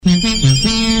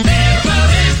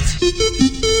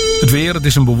Het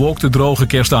is een bewolkte, droge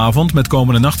kerstavond met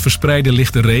komende nacht verspreide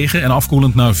lichte regen en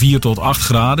afkoelend naar 4 tot 8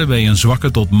 graden bij een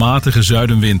zwakke tot matige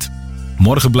zuidenwind.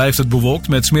 Morgen blijft het bewolkt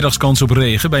met 's middags kans op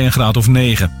regen bij een graad of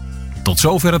 9. Tot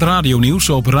zover het radionieuws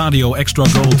op Radio Extra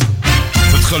Gold.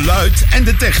 Het geluid en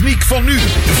de techniek van nu.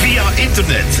 Via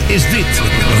internet is dit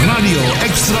Radio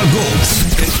Extra Gold.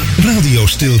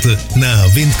 Radiostilte na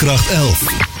windkracht 11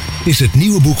 is het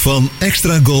nieuwe boek van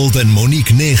Extra Gold en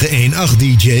Monique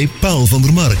 918-DJ Paul van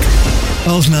der Mark.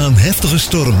 Als na een heftige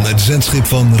storm het zendschip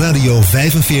van Radio 45.9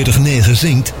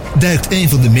 zinkt, duikt een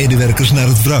van de medewerkers naar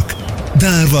het wrak.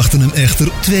 Daar wachten hem echter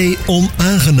 2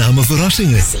 onaangename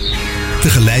verrassingen.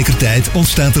 Tegelijkertijd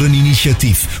ontstaat er een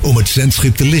initiatief om het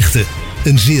zendschip te lichten.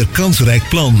 Een zeer kansrijk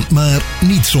plan, maar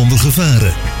niet zonder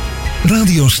gevaren.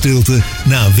 Radiostilte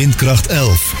na windkracht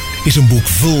 11 is een boek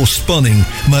vol spanning,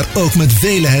 maar ook met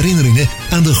vele herinneringen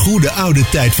aan de goede oude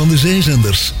tijd van de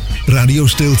zeezenders.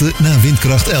 Radiostilte na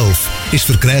windkracht 11 is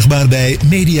verkrijgbaar bij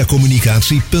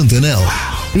mediacommunicatie.nl.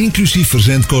 Inclusief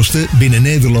verzendkosten binnen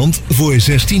Nederland voor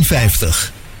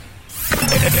 €16,50.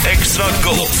 Extra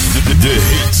Gold. De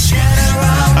hits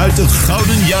uit de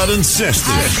gouden jaren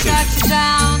 60.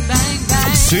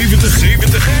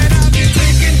 70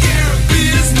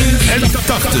 en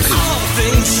 80.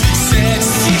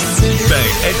 Bij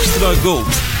Extra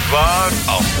Gold. Waar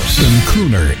anders. Een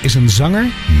crooner is een zanger,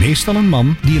 meestal een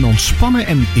man, die een ontspannen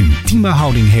en intieme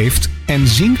houding heeft en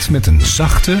zingt met een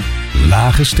zachte,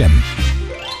 lage stem.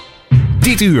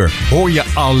 Dit uur hoor je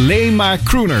alleen maar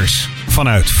crooners.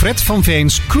 Vanuit Fred van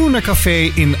Veens Crooner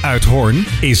Café in Uithoorn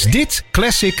is dit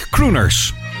Classic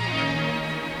Crooners.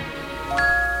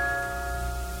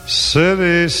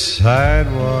 City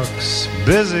sidewalks,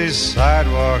 busy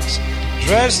sidewalks,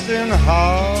 dressed in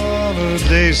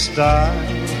holiday style.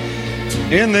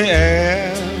 In the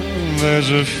air, there's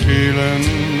a feeling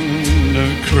of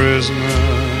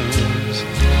Christmas.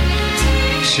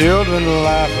 Children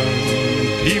laughing,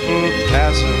 people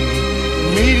passing,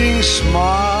 meeting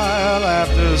smile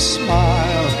after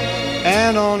smile.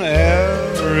 And on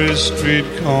every street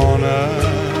corner,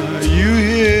 you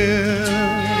hear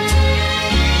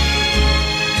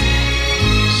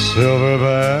silver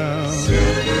bells,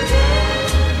 silver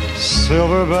bells,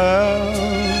 silver bells.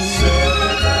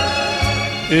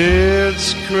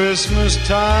 It's Christmas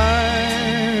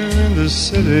time in the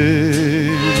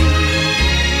city.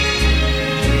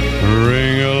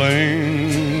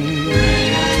 Ring-a-ling,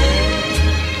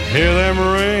 hear them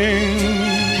ring.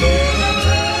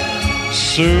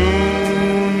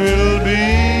 Soon it'll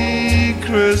be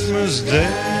Christmas Day.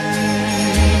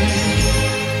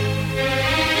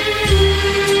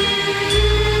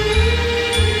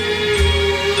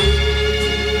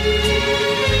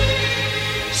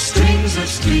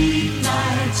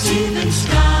 Streetlights, even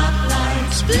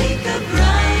stoplights, blink a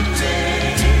bright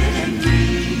red and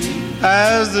green.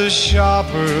 As the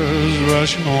shoppers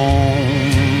rush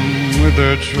home with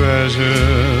their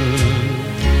treasures,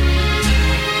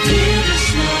 hear the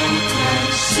snow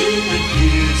crunch, see the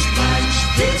kids bunch.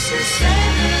 This is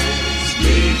Santa's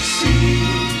big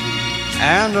scene.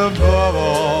 and above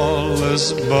all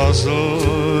this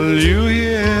bustle you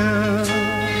hear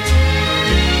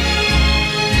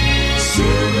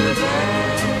silver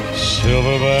bells,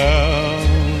 silver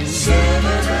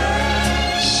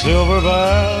bells, silver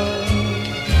bells.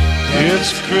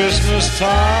 It's Christmas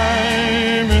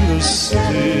time in the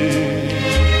city.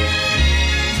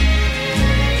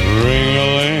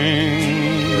 Ring-a-ling,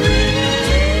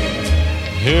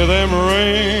 hear them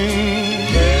ring.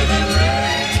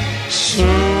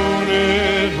 Soon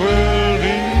it will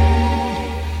be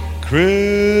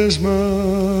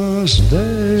Christmas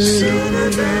Day. Silver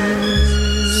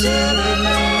bells, silver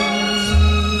bells,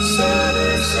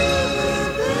 silver, silver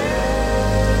bells.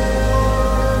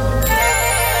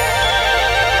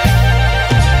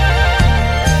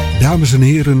 Dames en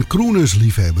heren,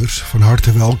 Crooners-liefhebbers, van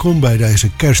harte welkom bij deze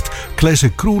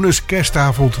Classic Crooners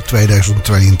kerstavond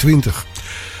 2022.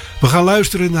 We gaan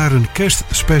luisteren naar een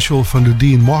kerstspecial van de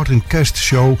Dean Martin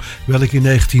Kerstshow, welke in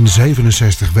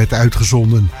 1967 werd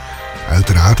uitgezonden.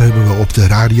 Uiteraard hebben we op de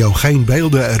radio geen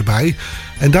beelden erbij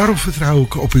en daarom vertrouw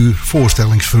ik op uw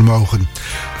voorstellingsvermogen.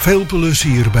 Veel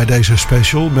plezier bij deze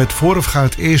special, met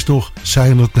voorafgaand eerst nog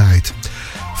Silent Night.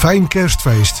 Fijn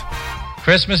kerstfeest!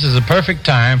 Christmas is a perfect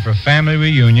time for family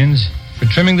reunions, for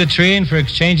trimming the tree and for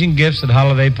exchanging gifts at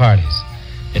holiday parties.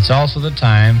 It's also the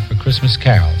time for Christmas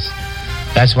carols.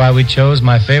 That's why we chose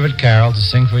my favorite carol to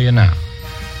sing for you now.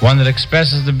 One that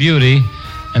expresses the beauty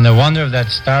and the wonder of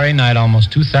that starry night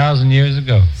almost 2,000 years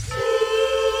ago.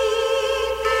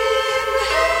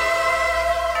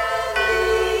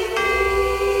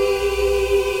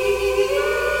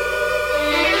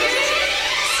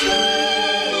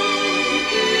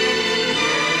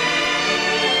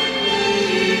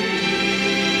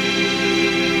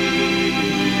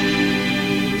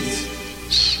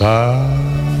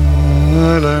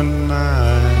 Silent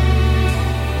night,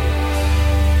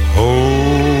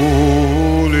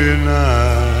 holy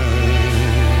night,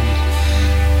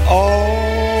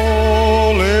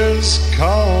 all is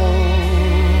calm,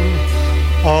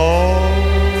 all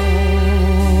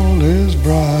is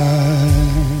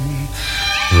bright,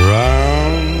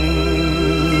 round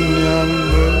young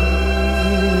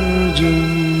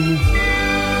virgin,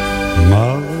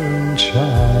 mother and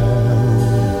child,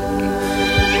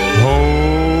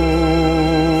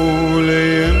 holy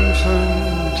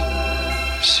infant,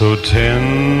 so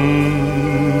tender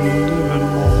and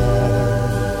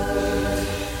mild,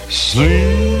 sleep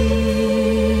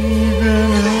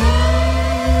in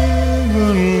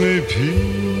heavenly peace,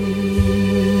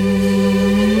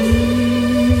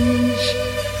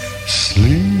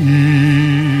 sleep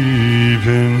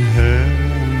in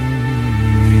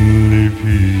heavenly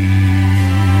peace.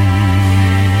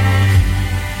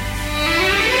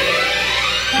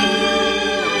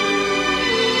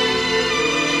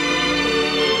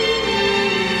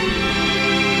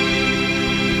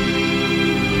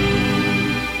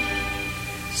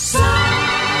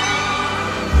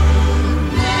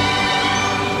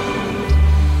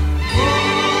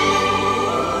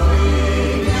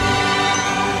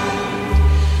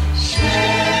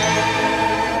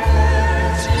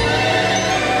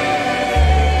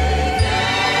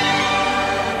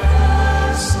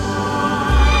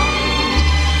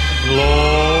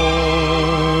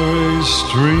 Glory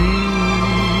stream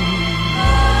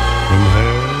from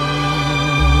heaven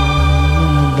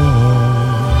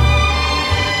above,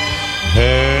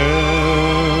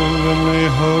 heavenly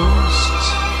hosts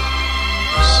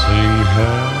sing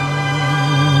hallelujah.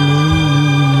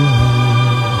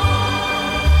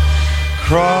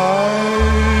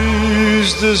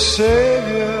 Christ the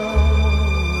Savior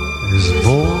is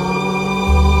born.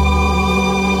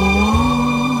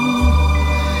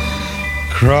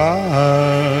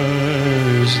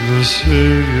 Christ the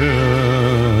Savior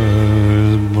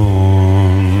is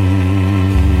born.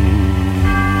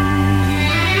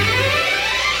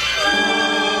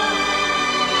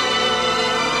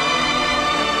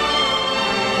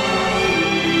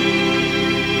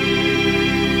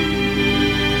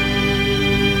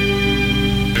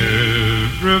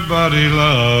 Everybody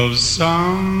loves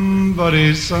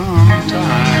somebody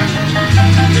sometime.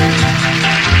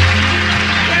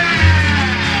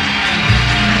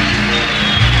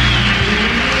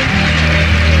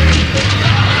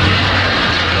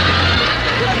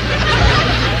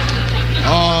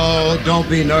 Oh, don't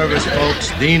be nervous,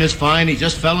 folks. Dean is fine. He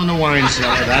just fell in the wine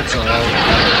cellar, that's all.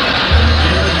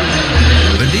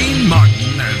 The Dean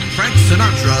Martin and Frank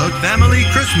Sinatra Family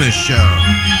Christmas Show.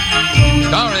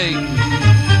 Starring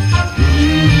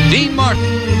Dean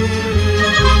Martin,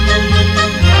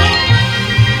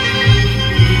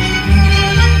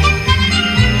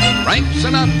 Frank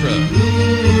Sinatra,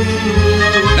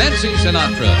 Nancy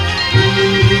Sinatra,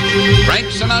 Frank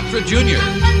Sinatra Jr.,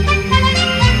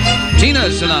 Tina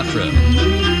Sinatra,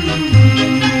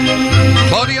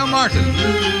 Claudia Martin,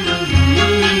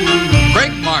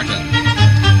 Craig Martin,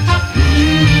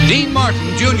 Dean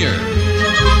Martin Jr.,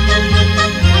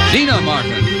 Dina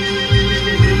Martin,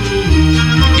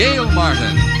 Gail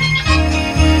Martin,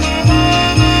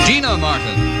 Gina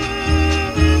Martin,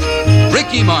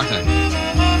 Ricky Martin,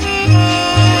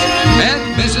 and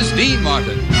Mrs. Dean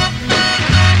Martin.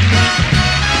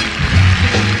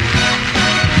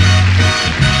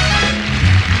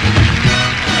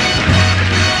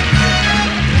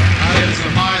 It's a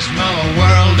marshmallow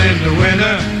world in the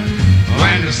winter,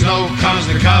 when the snow comes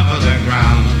to cover the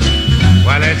ground.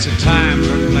 Well, it's a time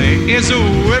for play, it's a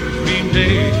whipped cream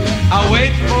day, I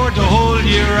wait for it the whole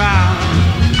year round.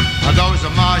 Those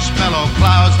are marshmallow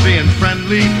clouds being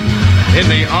friendly in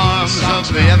the arms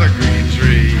of the evergreen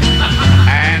tree.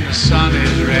 And the sun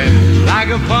is red like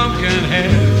a pumpkin head,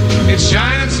 it's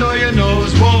shining so your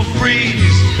nose won't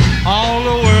freeze. All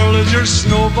the world is your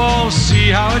snowball, see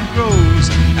how it grows,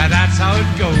 and that's how it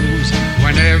goes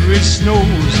whenever it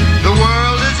snows. The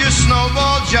world is your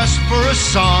snowball just for a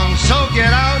song, so get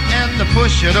out and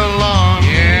push it along.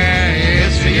 Yeah,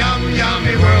 it's a yummy,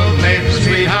 yummy world made for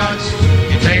sweethearts.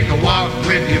 You take a walk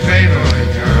with your favorite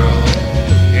girl.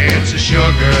 It's a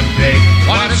sugar bake,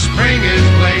 what a spring is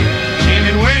late.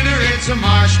 And in winter it's a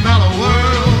marshmallow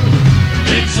world.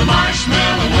 It's a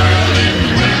marshmallow world in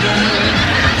the winter,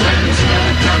 when the snow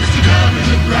comes to cover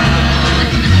the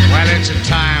ground. Well, it's a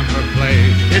time for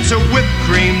play, It's a whipped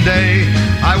cream day,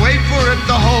 I wait for it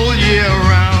the whole year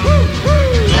round.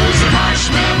 those are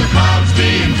marshmallow clouds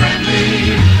being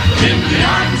friendly in the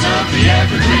arms of the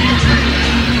evergreen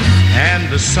tree. And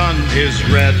the sun is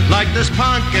red like this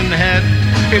pumpkin head.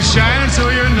 It shines so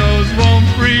your nose won't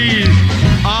freeze.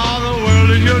 All the world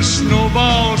is your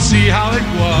snowball. See how it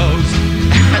glows.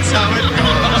 That's how it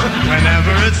goes.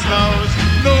 Whenever it snows,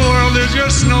 The world is your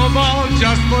snowball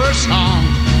just for a song.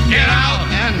 get out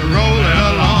and roll it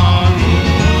along.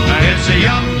 It's a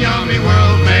yum, yummy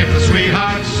world made for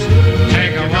sweethearts.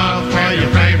 Take a walk for your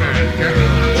favorite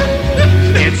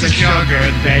girl. It's a sugar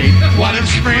date. What if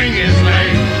spring is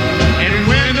late? In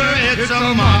winter, it's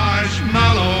a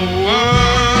marshmallow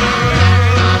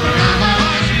world.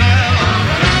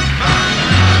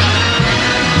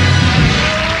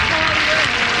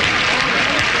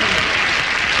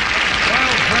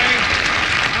 Well, Frank,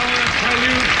 I want to tell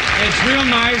you, it's real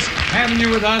nice having you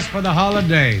with us for the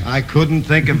holiday. I couldn't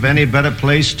think of any better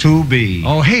place to be.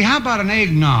 Oh, hey, how about an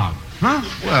eggnog? Huh?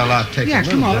 Well, I'll take a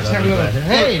little come on, bit let's have of a little. it.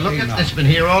 Hey, look at this. It's been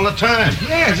here all the time.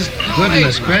 Yeah, just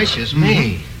Goodness gracious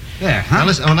me. Yeah, Now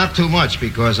listen, not too much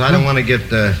because I don't want to get,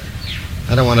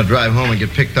 I don't want to drive home and get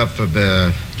picked up for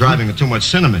driving with too much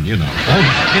cinnamon, you know.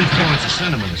 Influence of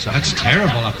cinnamon or something. That's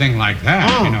terrible, a thing like that,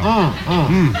 you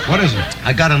know. What is it?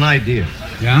 I got an idea.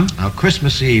 Yeah? Now,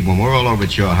 Christmas Eve, when we're all over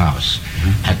at your house,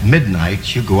 at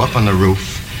midnight, you go up on the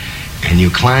roof and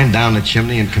you climb down the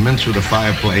chimney and come in through the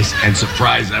fireplace and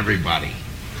surprise everybody.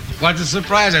 What's a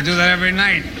surprise? I do that every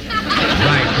night.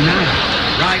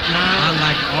 Right now,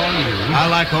 I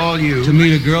like all you to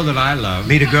meet a girl that I love.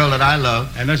 meet a girl that I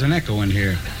love. And there's an echo in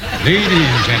here. Ladies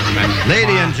and gentlemen.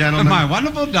 Lady and gentlemen. My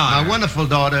wonderful daughter. My wonderful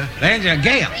daughter,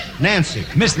 Gail. Nancy.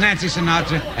 Miss Nancy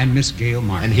Sinatra and Miss Gail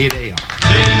Martin. And here they are.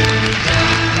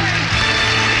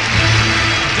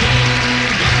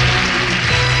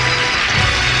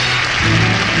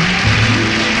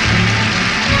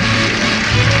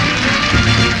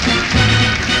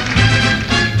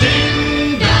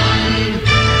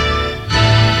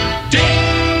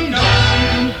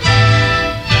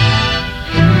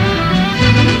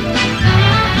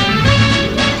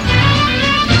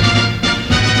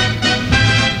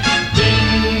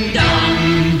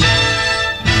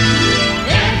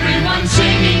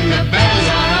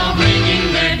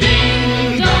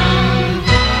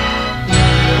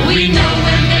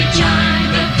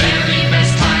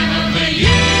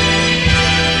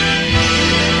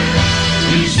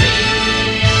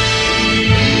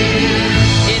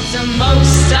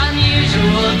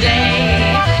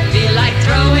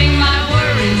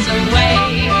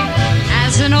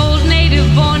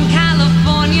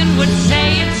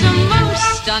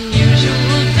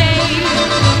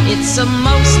 It's a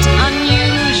most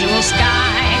unusual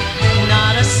sky,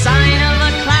 not a sign of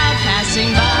a cloud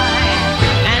passing by.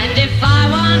 And if I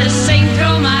want to sing,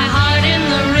 throw my heart in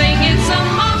the ring. It's a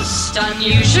most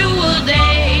unusual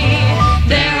day.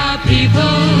 There are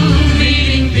people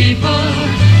meeting people,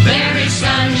 there is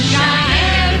sunshine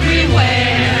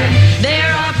everywhere.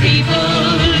 There are people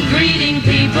greeting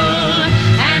people,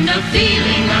 and a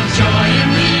feeling of joy in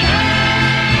the air.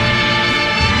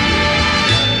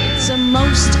 It's a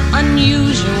most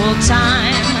unusual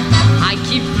time. I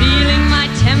keep feeling my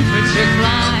temperature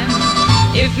climb.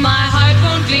 If my heart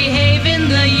won't behave in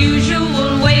the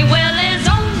usual way, well, there's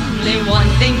only one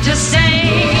thing to say.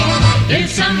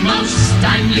 It's a most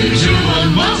unusual,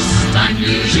 most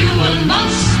unusual,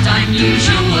 most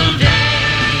unusual day.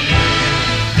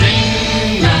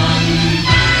 Ding dong,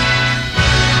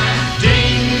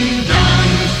 ding dong.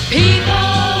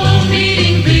 People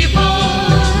meeting people,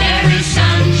 there is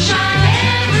sunshine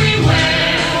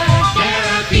everywhere. There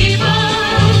are people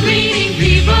greeting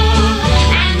people,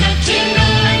 and a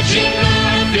tingle, a jingle,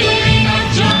 a feeling of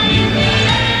joy in the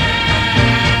air.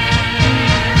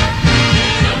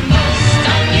 The most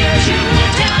unusual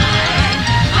time.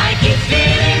 I keep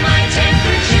feeling my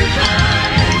temperature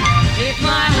climb. If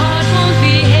my heart won't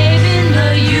behave in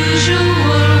the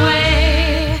usual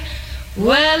way,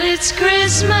 well, it's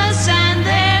Christmas and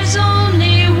there's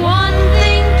only one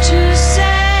thing to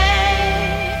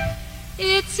say.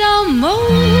 It's a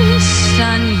most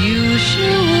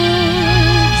unusual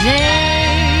day.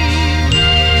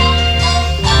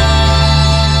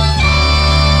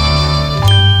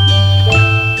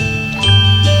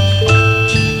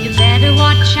 You better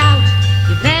watch out,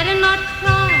 you better not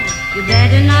cry, you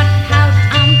better not pout,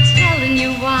 I'm telling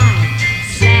you why.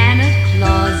 Santa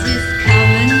Claus is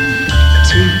coming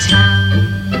to town.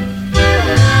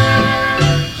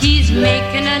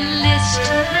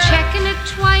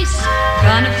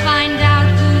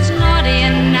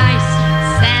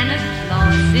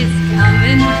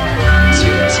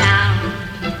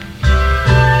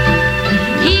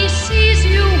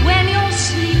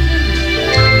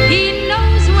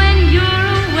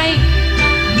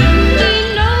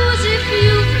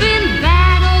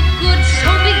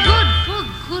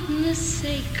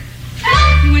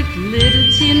 with little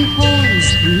tin horns,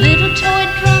 little toy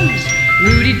drums,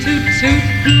 Rudy toot toot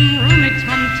and rummy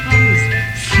tum tums.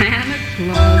 Santa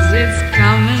Claus is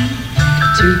coming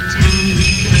to town.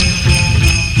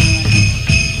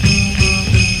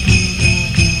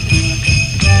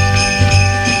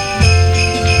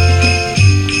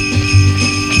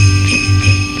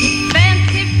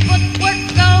 Fancy footwork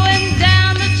going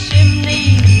down the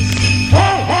chimneys.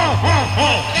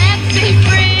 Fancy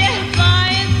free and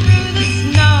flying through the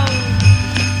snow.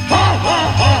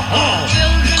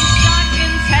 Children's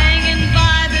stockings hanging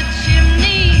by the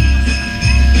chimneys.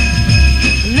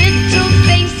 Little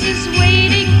faces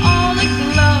waiting all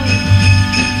aglow.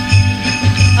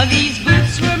 These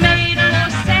boots were made for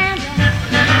Santa.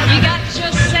 You got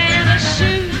your Santa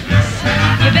shoes.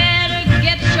 You better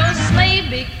get your sleigh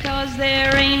because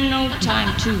there ain't no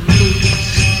time to lose.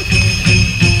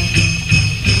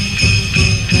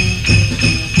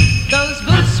 Those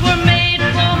boots were made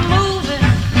for moving,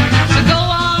 so go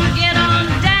on, get on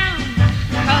down.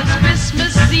 'Cause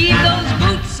Christmas Eve, those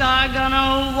boots are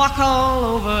gonna walk all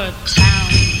over town.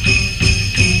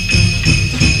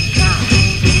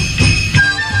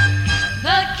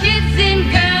 The kids in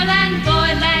girl and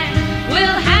boy land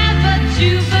will have a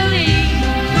jubilee.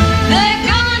 They're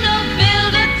gonna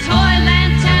build a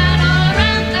toyland town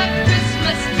around the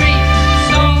Christmas tree.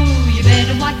 So you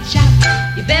better watch out,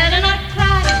 you better not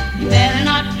cry, you better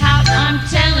not pout, I'm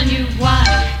telling you why.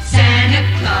 Santa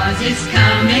Claus is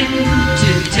coming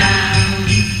to town.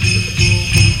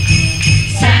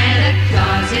 Santa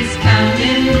Claus is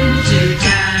coming to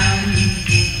town.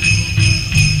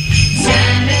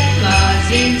 Santa Claus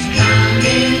is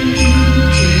coming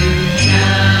to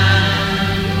town.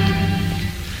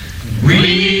 We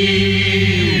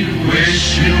wish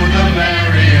you the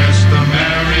merriest, the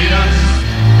merriest,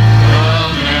 the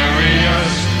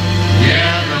merriest,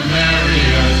 yeah, the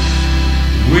merriest.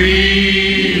 We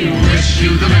wish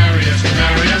you the merriest, the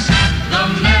merriest, the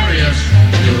merriest.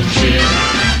 You'll cheer.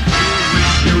 We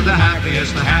wish you the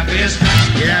happiest,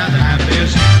 yeah, the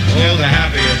happiest, oh, the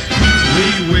happiest. We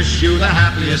wish you the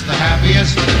happiest, the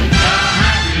happiest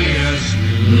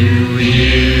New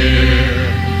Year.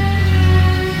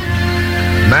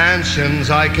 Mansions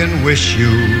I can wish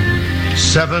you,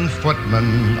 7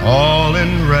 footmen all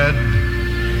in red,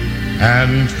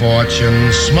 and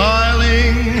fortune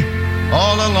smiling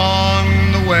all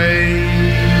along the way.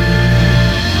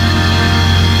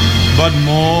 But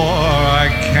more I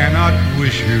cannot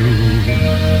wish you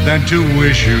than to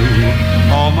wish you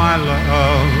all my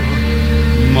love,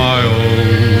 my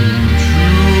own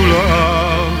true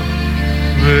love,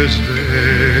 this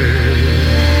day.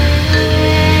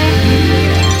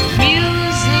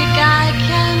 Music I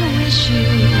can wish you,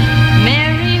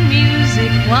 merry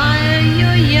music while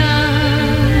you're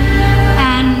young,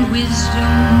 and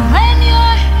wisdom when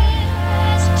your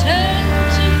hair's turned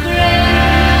to gray.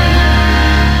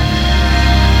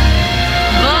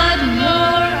 But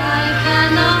more I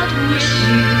cannot wish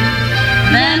you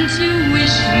than to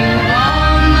wish you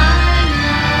all my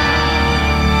love,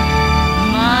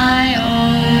 my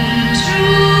own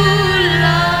true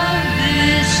love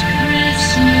this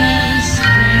Christmas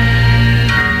day.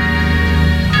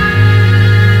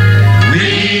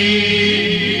 We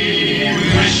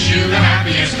wish you the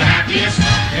happiest, yeah, the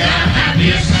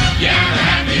happiest, yeah, the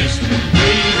happiest. We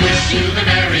wish you the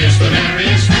merriest, the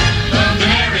merriest, the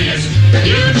merriest.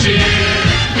 You cheer.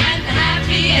 And the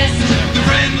happiest, The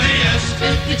friendliest,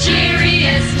 the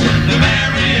cheeriest, the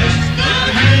merriest, the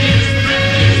happiest, the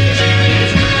friendliest, the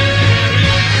cheeriest, the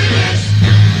merriest.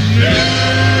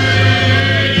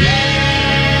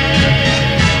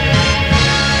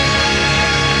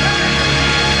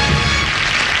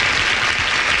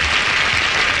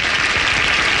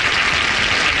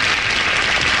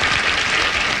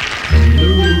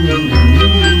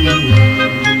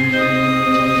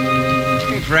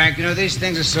 Hey, Frank, you know, these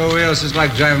things are so real, it's just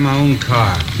like driving my own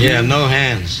car. Yeah, no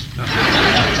hands.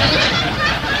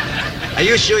 Are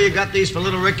you sure you got these for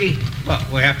little Ricky? Well,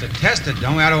 we have to test it,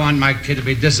 don't we? I don't want my kid to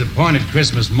be disappointed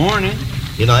Christmas morning.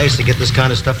 You know, I used to get this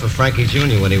kind of stuff for Frankie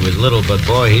Jr. when he was little, but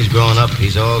boy, he's grown up.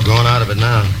 He's all grown out of it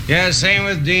now. Yeah, same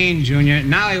with Dean Jr.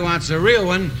 Now he wants a real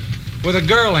one with a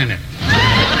girl in it.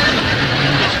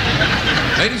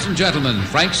 Ladies and gentlemen,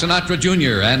 Frank Sinatra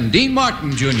Jr. and Dean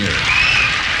Martin Jr.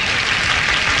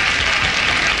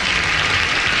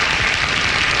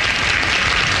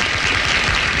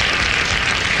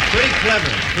 Pretty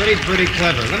clever. Pretty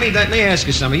clever. Let me ask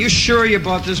you something. Are you sure you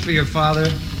bought this for your father?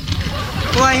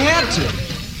 Well, I had to.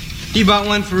 He bought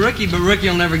one for Ricky, but Ricky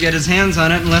will never get his hands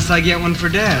on it unless I get one for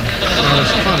Dad. Well,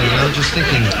 it's funny. I was just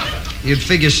thinking, you'd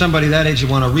figure somebody that age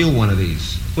would want a real one of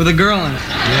these. With a girl in it.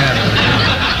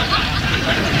 Yeah.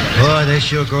 Boy, they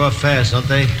sure grow up fast, don't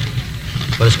they?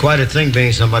 But it's quite a thing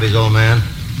being somebody's old man.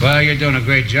 Well, you're doing a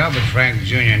great job with Frank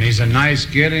Jr., and he's a nice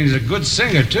kid, and he's a good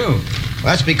singer, too. Well,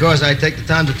 that's because I take the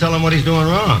time to tell him what he's doing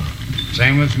wrong.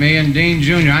 Same with me and Dean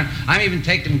Jr. I'm even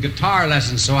taking guitar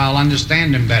lessons so I'll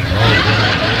understand him better. Dean,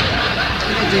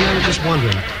 I was just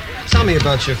wondering. Tell me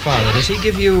about your father. Does he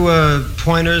give you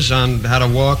pointers on how to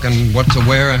walk and what to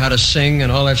wear and how to sing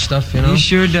and all that stuff, you know? He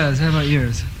sure does. How about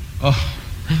yours? Oh.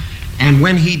 And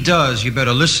when he does, you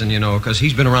better listen, you know, because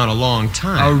he's been around a long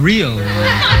time. A real one.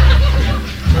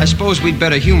 I suppose we'd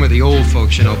better humor the old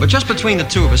folks, you know. But just between the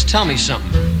two of us, tell me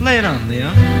something. Lay it on, Leo.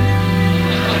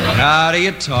 How do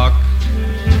you talk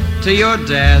to your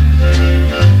dad?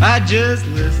 I just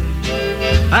listen.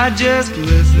 I just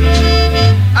listen.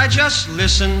 I just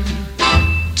listen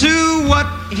to what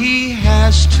he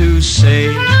has to say.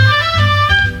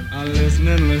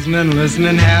 I'm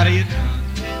listening. How do you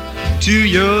talk to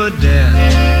your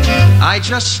dad? I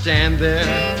just stand there,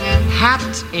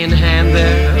 hat in hand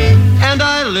there, and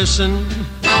I listen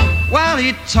while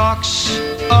he talks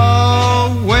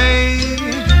away.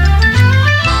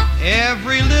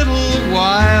 Every little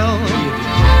while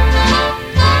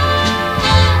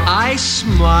I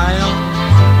smile,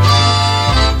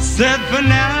 said for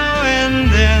now and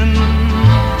then,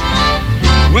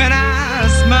 when I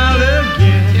smile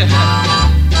again.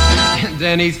 And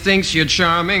then he thinks you're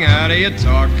charming. How do you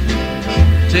talk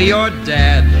to your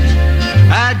dad?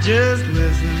 I just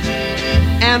listen.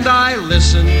 And I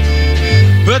listen.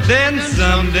 But then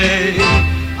someday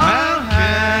I'll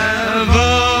have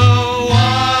a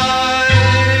wife.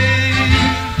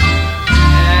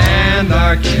 And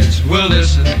our kids will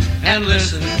listen and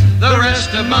listen the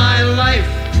rest of my life,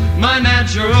 my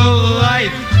natural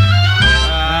life.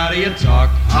 How do you talk?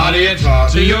 How do you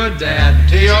talk to your dad?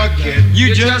 To your kid?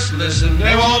 You just listen.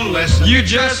 They won't listen. You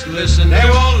just listen. They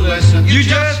won't listen. You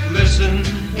just listen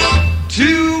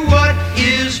to what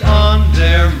is on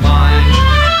their mind.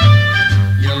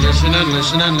 You listen and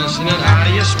listen and listen, and how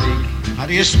do you speak? How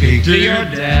do you speak? To your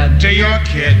dad. To your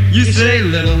kid? You say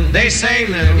little. They say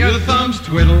little. Your thumbs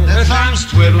twiddle. Their thumbs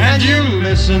twiddle. And you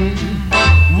listen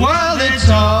while they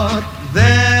talk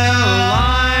their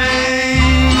line.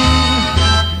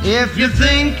 If you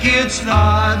think it's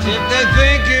odd, If they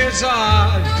think it's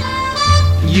odd,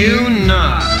 you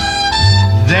nod.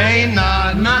 They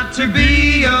nod. Not to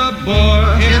be a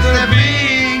bore. If they're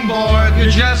being bored, You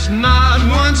just nod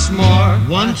once more.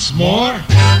 once more.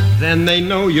 Then they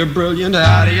know you're brilliant.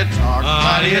 How do you talk?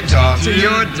 How do you talk To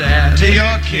your dad. to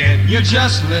your kid? You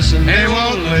just listen. They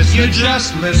won't listen. You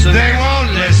just listen. They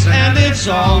won't listen. And it's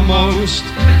almost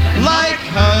like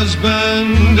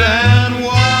husband and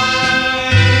wife.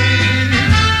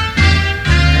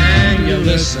 And you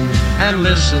listen and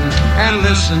listen and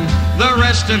listen the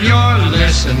rest of your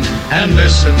listen And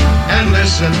listen, and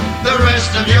listen, the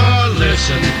rest of your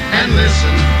listen, and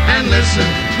listen, and listen,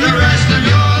 the rest of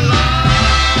your life.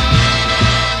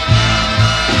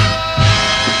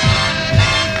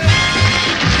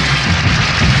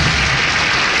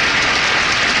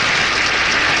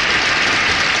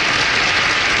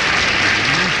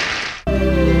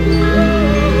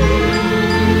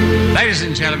 ladies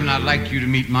and gentlemen, I'd like you to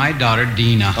meet my daughter,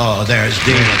 Dina. Oh, there's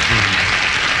Dina.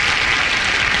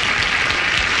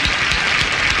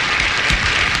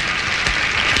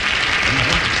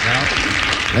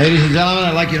 Ladies and gentlemen,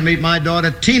 I'd like you to meet my daughter,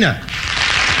 Tina.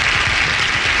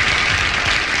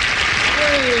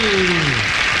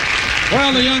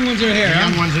 Well, the young ones are here. The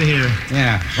young ones are here.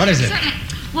 Yeah. What is it? Certainly.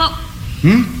 Well,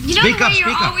 Hmm? you know Speak the way up, you're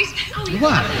speak up. always... Oh, yeah.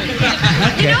 What?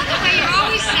 You know the way you're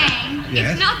always saying,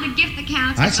 Yes. it's not the gift that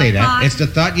counts. I it's say the that. thought. It's the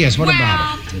thought, yes. What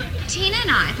about it? Well, Tina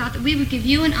and I thought that we would give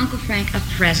you and Uncle Frank a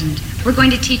present. We're going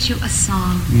to teach you a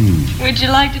song. Would you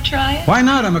like to try it? Why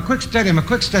not? I'm a quick study. Is it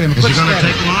going to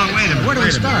take long? Wait a minute. Where do we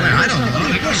start? I don't know.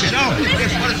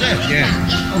 What is it?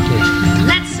 Yeah.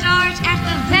 Let's start at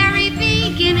the very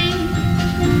beginning.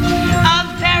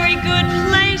 A very good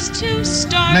place to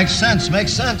start. Makes sense.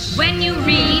 Makes sense. When you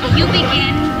read, you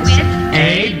begin with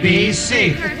A, B,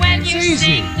 C. When you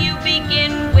sing, you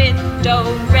begin with do,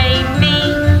 re, mi.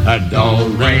 A do,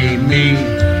 re, mi.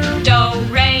 Do,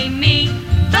 re, mi.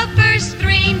 the first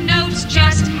three notes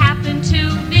just happen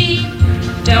to be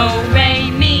Do, re,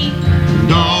 mi.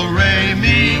 Do, re,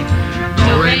 mi.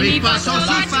 Do, re, mi, fa, sol,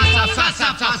 la,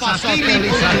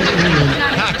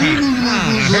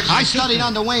 I studied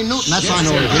under Wayne Newton. That's I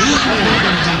know.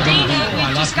 Dina,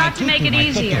 we've just got to make it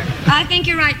easier. I think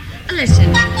you're right.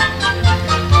 Listen.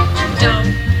 Do,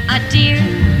 A deer,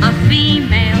 a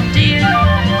female deer.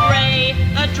 re,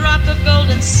 a drop of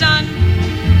golden sun.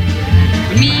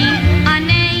 Me, a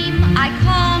name I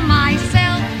call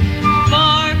myself. For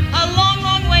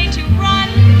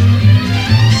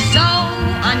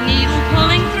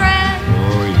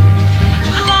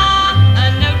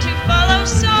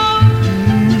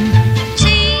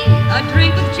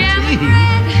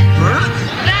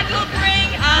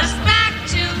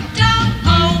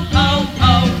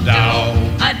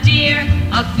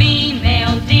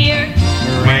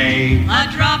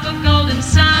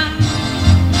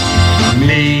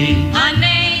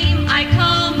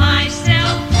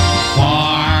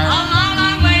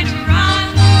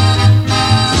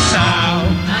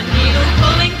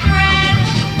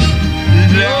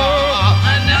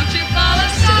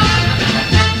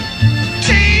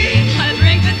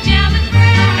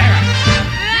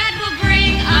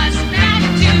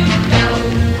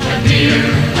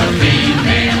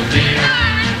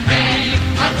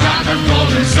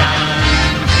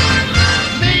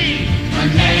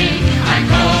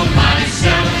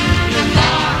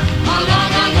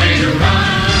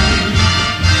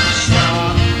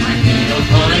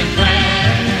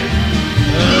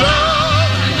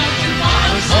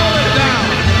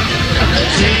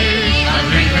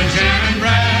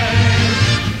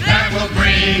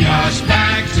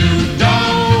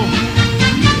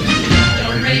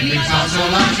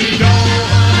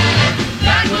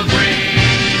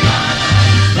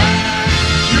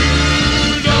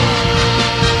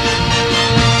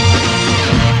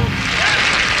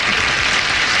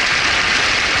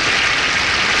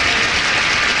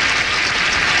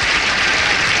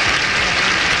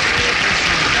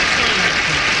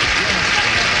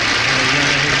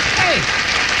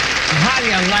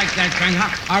like that, Frank.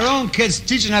 Huh? Our own kids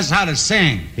teaching us how to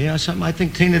sing. Yeah, something I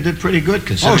think Tina did pretty good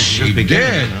considering She was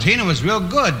beginning, did. you know? Tina was real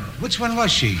good. Which one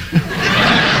was she? I'm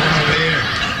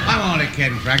only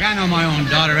kidding, Frank. I know my own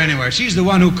daughter anywhere. She's the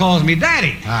one who calls me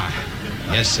Daddy.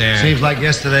 Yes, sir. Seems like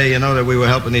yesterday, you know, that we were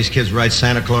helping these kids write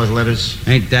Santa Claus letters.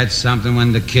 Ain't that something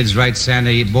when the kids write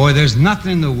Santa? Boy, there's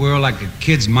nothing in the world like a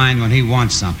kid's mind when he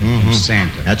wants something from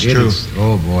Santa. That's It true. is-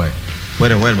 oh, boy.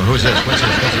 Wait a minute. Who's this? What's this?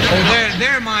 Oh,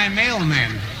 they're my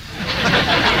mailmen.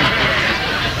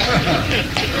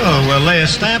 Oh, well, lay a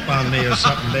stamp on me or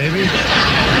something, baby.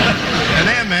 An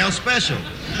airmail special.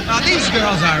 Now, these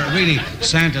girls are really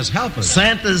Santa's helpers.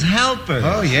 Santa's helpers?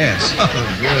 Oh, yes. Oh,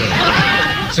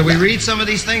 good. So we read some of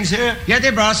these things here? Yeah, they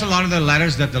brought us a lot of the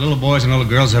letters that the little boys and little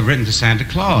girls have written to Santa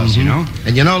Claus, you know?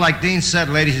 And you know, like Dean said,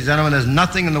 ladies and gentlemen, there's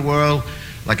nothing in the world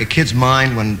like a kid's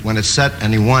mind when it's set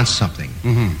and he wants something.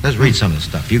 Let's read some of the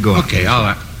stuff. You go. Okay, all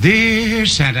right. Dear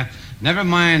Santa, never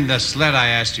mind the sled I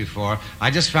asked you for. I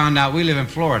just found out we live in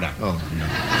Florida. Oh, no.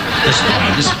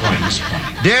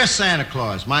 Disappointing. Dear Santa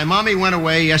Claus, my mommy went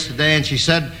away yesterday and she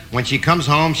said when she comes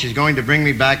home, she's going to bring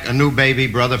me back a new baby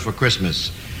brother for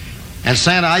Christmas. And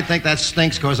Santa, I think that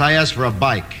stinks because I asked for a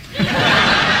bike.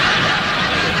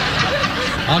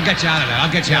 I'll get you out of that.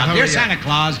 I'll get you out. hurry Dear up. Santa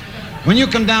Claus, when you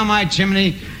come down my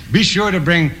chimney, be sure to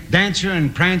bring Dancer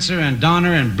and Prancer and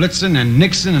Donner and Blitzen and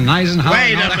Nixon and Eisenhower.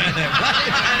 Wait and a all minute. that.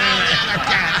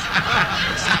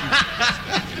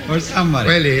 Or somebody.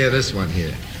 Wait till you hear this one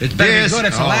here. It's better be good.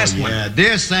 It's the last one. Yeah.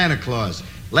 Dear Santa Claus,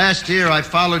 last year I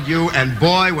followed you, and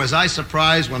boy, was I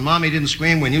surprised when Mommy didn't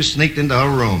scream when you sneaked into her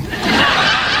room.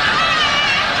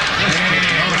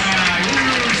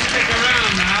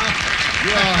 You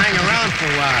all hang around for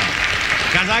a while.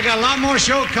 Because I got a lot more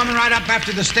show coming right up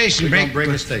after the station We're break. gonna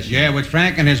bring the station. Yeah, with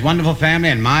Frank and his wonderful family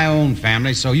and my own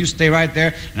family. So you stay right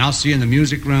there, and I'll see you in the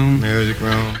music room. Music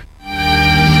room.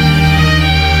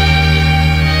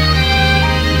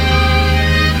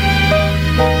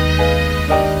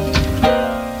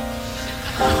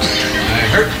 I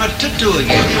hurt my tutu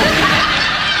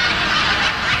again.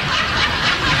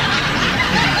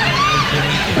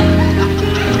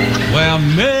 Well,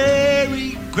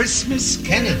 Merry Christmas,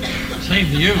 Kenneth. Same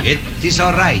to you. It is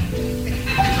all right.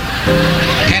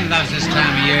 Ken loves this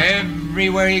time of year.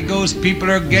 Everywhere he goes, people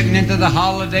are getting into the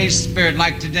holiday spirit.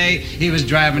 Like today, he was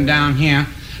driving down here,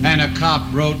 and a cop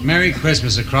wrote Merry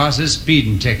Christmas across his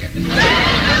speeding ticket.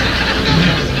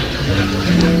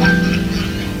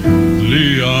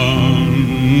 Leon.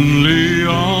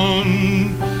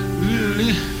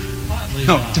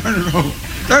 No, turn it over.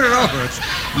 Turn it over. It's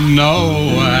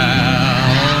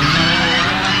Noel.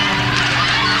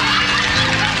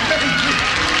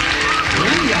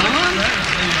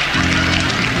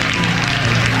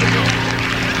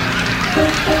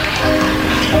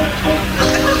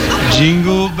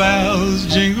 Jingle bells,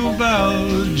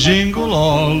 jingle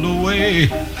all the way.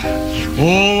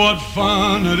 Oh, what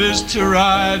fun it is to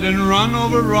ride and run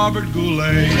over Robert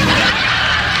Goulet.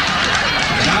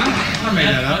 Huh? I made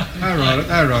that up. I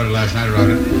wrote it last night. I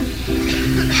wrote it.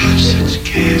 Oh, such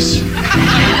gas.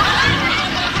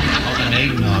 All the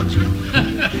eggnogs.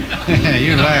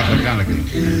 You laugh mechanically.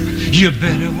 You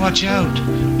better watch out.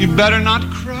 You better not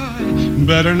cry.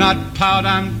 Better not pout.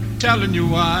 I'm telling you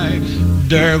why.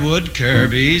 Durwood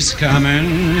Kirby's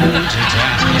coming to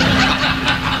town.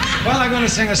 Well, I'm going to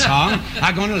sing a song.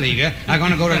 I'm going to leave you. I'm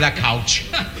going to go to the couch.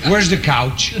 Where's the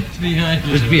couch? It's behind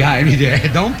you. It's behind me there.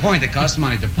 Don't point. It costs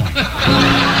money to point. And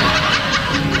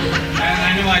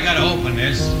I knew I got to open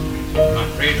this. I'm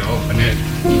afraid to open it.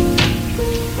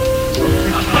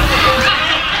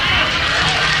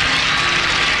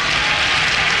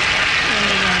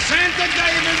 Santa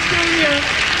Davis Jr.,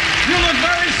 you look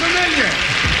very familiar.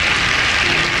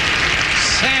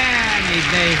 Sammy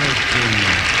Davis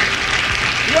Jr.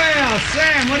 Well,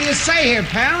 Sam, what do you say here,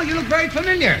 pal? You look very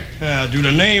familiar. Do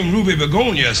the name Ruby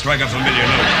Begonia strike a familiar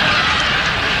note?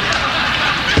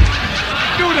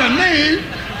 Do the name?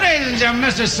 Ladies and gentlemen,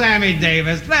 Mr. Sammy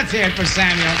Davis. Let's hear it for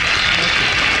Samuel.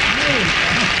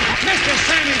 Mr.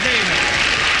 Sammy Davis.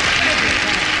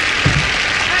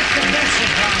 That's the best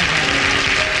surprise.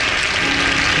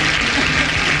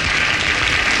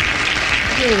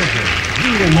 Beautiful. Do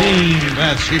the name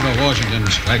Bathsheba Washington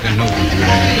strike a note.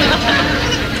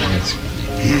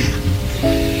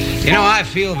 You know, I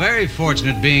feel very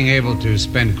fortunate being able to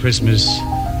spend Christmas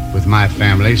with my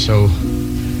family, so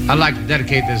I'd like to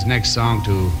dedicate this next song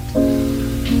to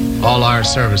all our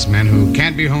servicemen who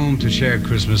can't be home to share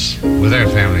Christmas with their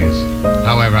families.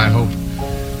 However, I hope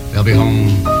they'll be home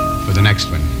for the next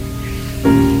one.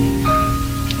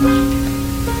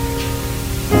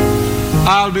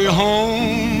 I'll be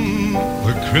home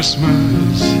Father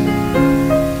Christmas,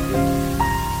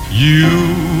 you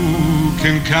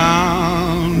can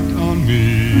count on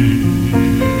me.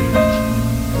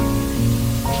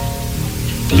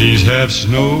 Please have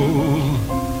snow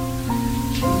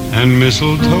and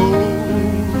mistletoe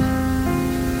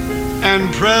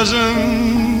and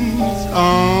presents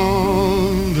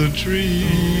on the tree.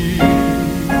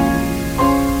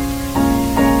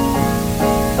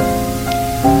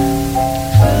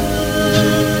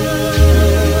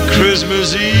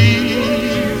 Christmas Eve,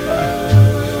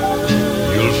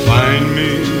 you'll find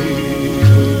me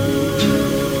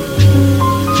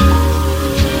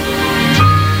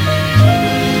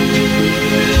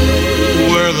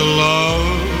where the love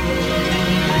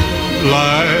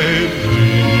light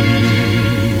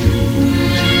gleams.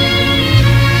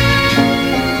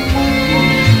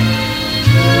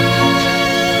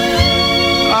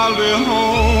 I'll be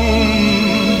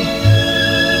home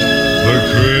for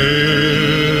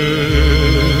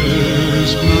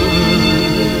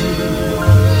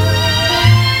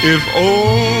if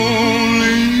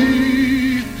only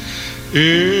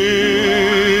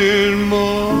in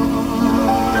my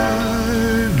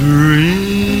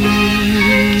dreams.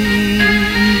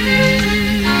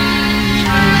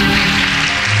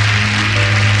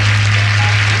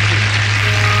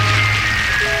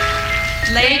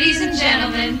 Ladies and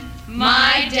gentlemen,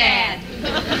 my dad.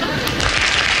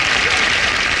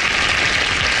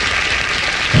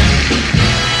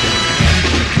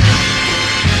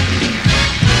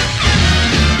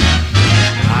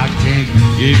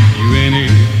 Give you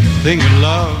anything but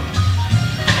love,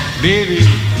 baby.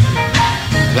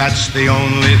 That's the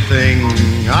only thing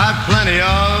I've plenty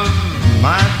of,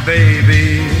 my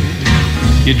baby.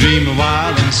 You dream a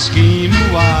while and scheme a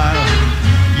while,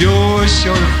 you're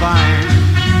sure to find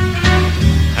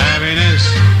happiness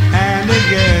and a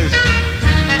guess,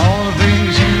 all the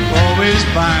things you always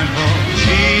find for.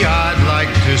 Gee, I'd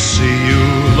like to see you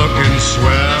looking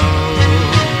swell,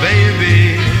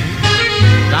 baby.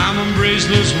 Diamond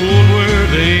bracelets,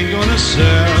 Woolworth ain't gonna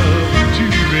sell to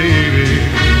you, baby.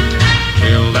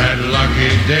 Till that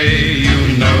lucky day,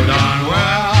 you know darn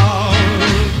well,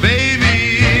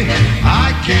 baby,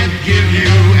 I can't give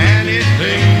you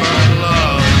anything but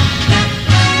love.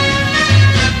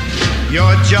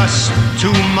 You're just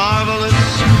too marvelous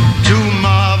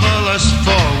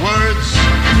for words,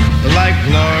 like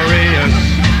glorious,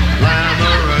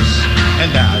 glamorous,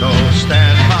 and that old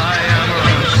standby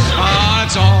amorous.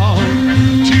 It's all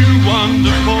too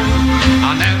wonderful.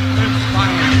 I'll never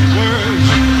find words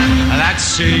that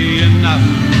say enough,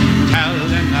 tell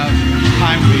enough.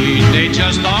 I mean, they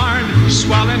just aren't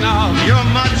swell enough. You're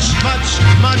much, much,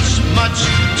 much, much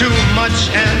too much,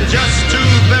 and just too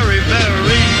very,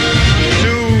 very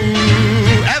to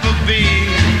ever be,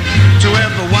 to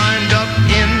ever wind up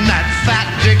in that fat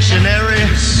dictionary.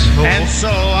 And so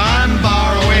I'm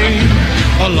borrowing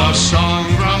a love song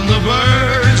from the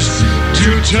birds to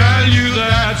tell you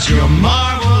that you're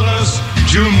marvelous,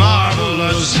 too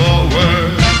marvelous for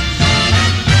words.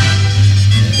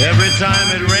 Every time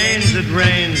it rains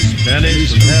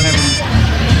pennies from heaven.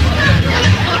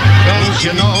 Don't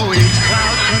you know each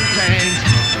cloud contains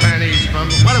pennies from...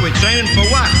 What are we training for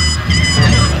what?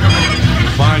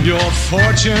 Find your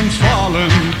fortune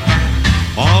falling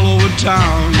all over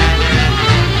town.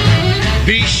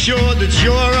 Be sure that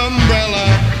your umbrella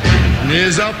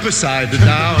is up beside the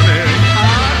downy.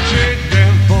 I'll trade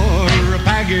them for a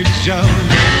package of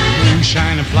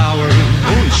moonshine and flowers.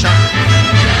 Moonshine.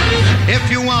 If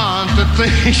you want the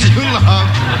things you love,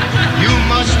 you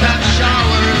must have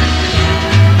showers.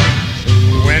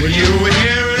 When you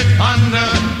hear it thunder,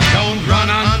 don't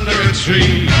run under a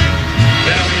tree.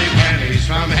 There'll be pennies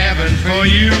from heaven for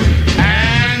you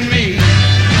and me.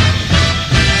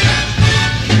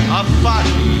 A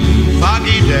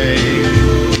foggy day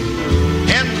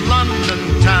in London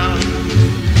town.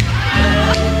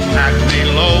 Hackney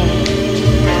Low.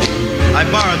 I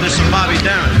borrowed this from Bobby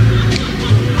Darin.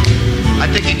 I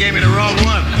think he gave me the wrong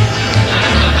one.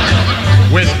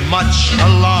 With much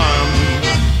alarm,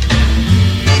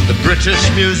 the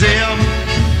British Museum,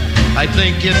 I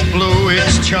think it blew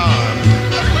its charm.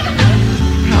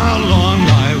 How long,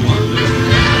 I wonder,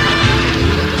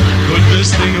 could this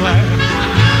thing last?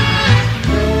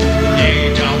 The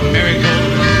age of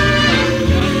miracles,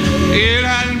 it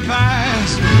hadn't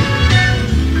passed.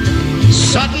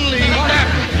 Suddenly, what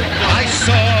happened? I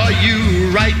saw you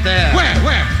right there.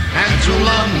 Where? And to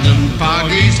London,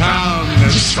 foggy town, the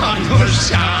sun was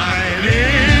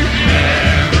shining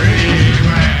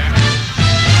everywhere.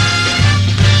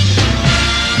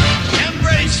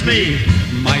 Embrace me,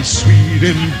 my sweet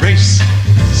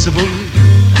embraceable.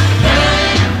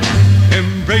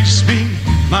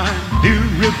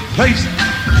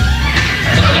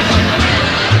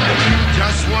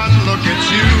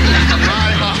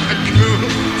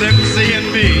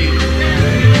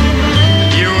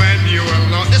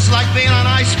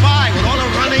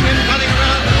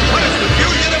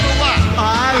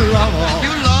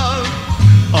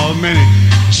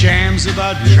 chance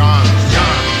about you.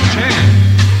 Chance.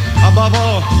 Above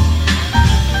all,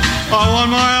 I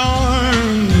want my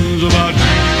arms about you.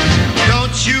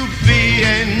 Don't you be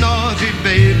a naughty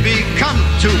baby. Come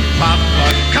to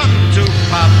Papa, come to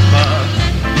Papa.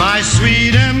 My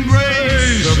sweet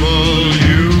embraceable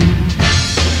you.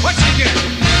 What's she get?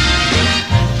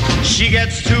 She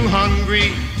gets too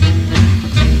hungry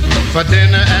for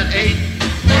dinner at 8.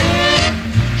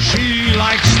 She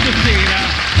likes the theater.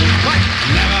 What?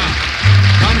 Never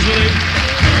comes late.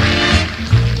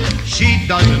 She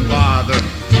doesn't bother,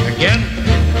 again,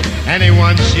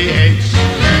 anyone she hates.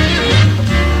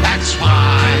 That's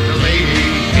why the lady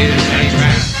is a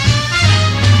tramp.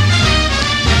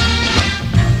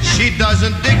 She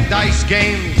doesn't dig dice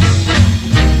games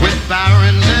with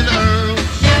barons and earls.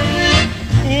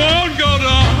 Won't go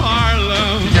to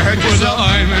Harlem with a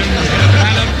diamond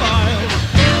and a file.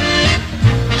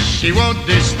 She won't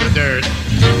dish the dirt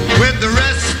with the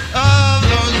rest of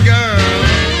those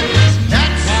girls.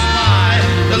 That's why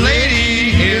the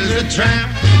lady is a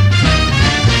tramp.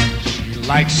 She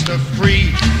likes the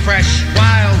free, fresh,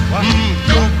 wild,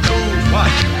 cool,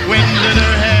 wind in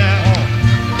her hair.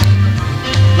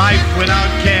 Life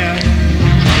without care.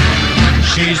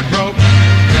 She's broke,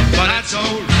 but that's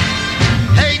old.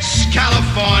 Hates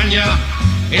California.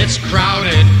 It's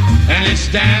crowded and it's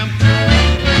damp.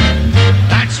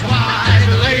 That's why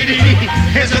the lady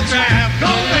is a tramp.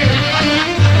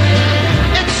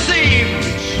 It seems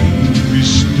we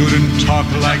stood and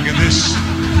talked like this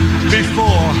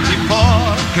before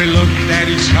we looked at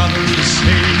each other the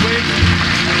same way.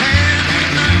 And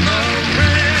remember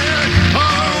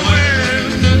when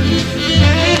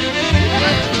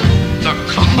the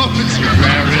clothes you're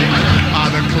wearing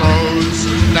are the clothes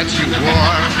that you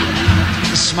wore.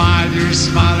 The smile you're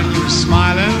smiling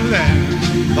then,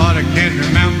 but I can't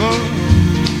remember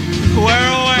where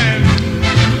or when.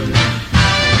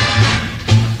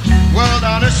 World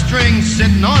on a string,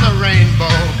 sitting on a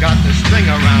rainbow, got the string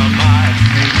around my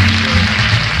finger.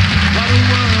 What a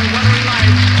world, what a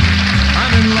life,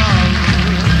 I'm in love.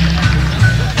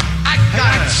 I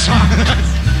got a song.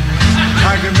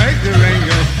 I can make the ring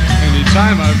go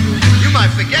anytime I move. You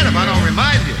might forget if I don't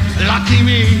remind you. Lucky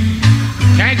me,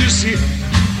 can't you see it?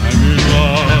 I'm in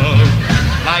love.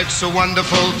 Life's a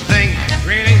wonderful thing.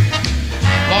 Really?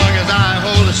 Long as I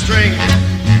hold a string.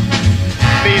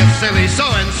 Be a silly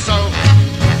so-and-so.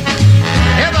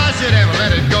 If I should ever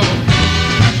let it go.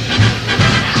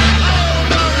 Oh,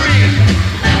 Marie.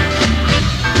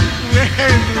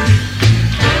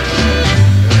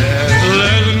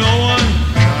 There's no one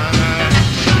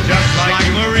just like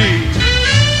Marie.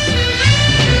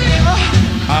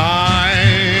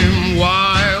 I'm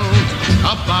wild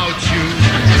about you.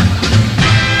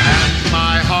 And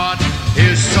my heart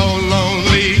is so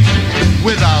lonely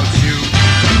without you.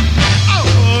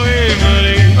 Oh, hey,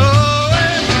 Marie. Oh,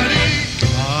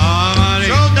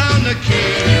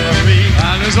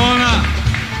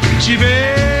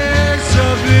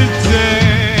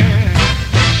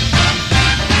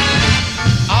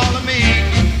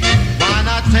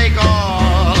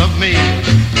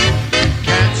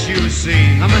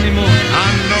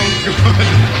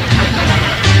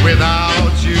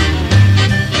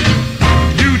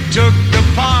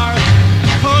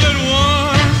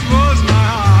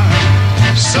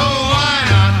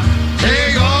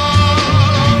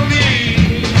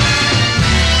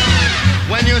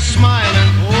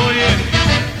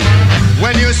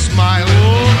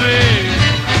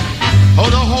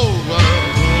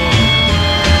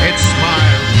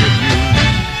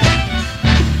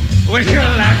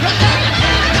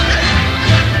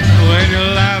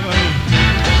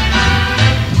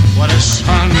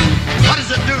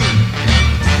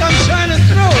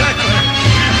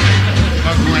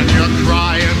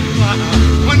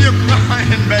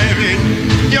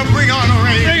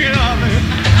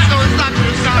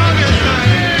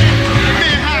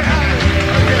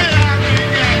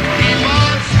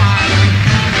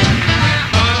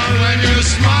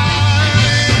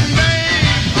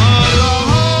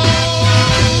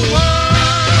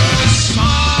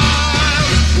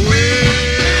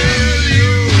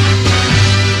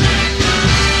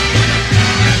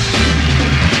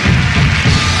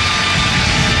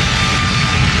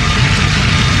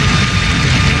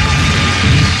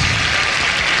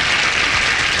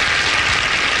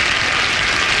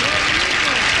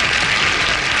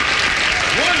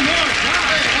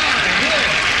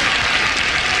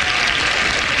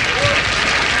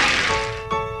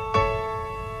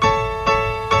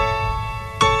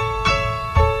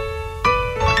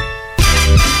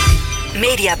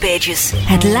 Mediapages.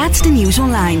 Het laatste nieuws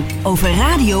online over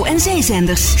radio en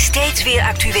zeezenders. Steeds weer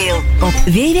actueel op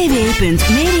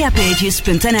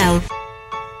www.mediapages.nl.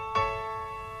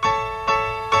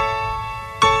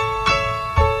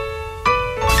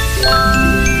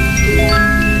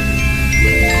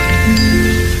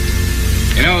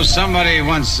 You know, somebody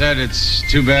once said it's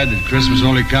too bad that Christmas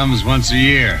only comes once a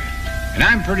year. And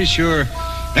I'm pretty sure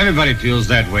everybody feels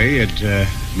that way. It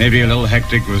may be a little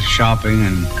hectic with shopping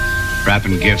and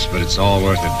wrapping gifts, but it's all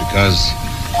worth it because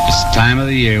it's the time of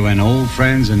the year when old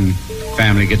friends and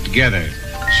family get together. It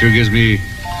sure gives me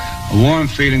a warm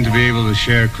feeling to be able to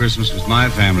share Christmas with my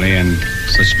family and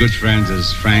such good friends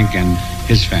as Frank and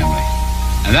his family.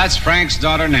 And that's Frank's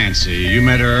daughter, Nancy. You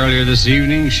met her earlier this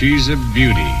evening. She's a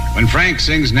beauty. When Frank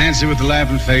sings Nancy with the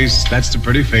laughing face, that's the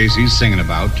pretty face he's singing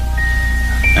about.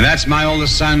 And that's my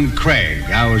oldest son, Craig.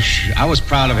 I was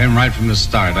proud of him right from the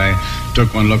start. I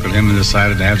took one look at him and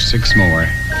decided to have 6 more.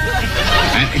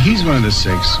 And he's one of the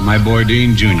 6, my boy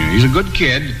Dean Jr. He's a good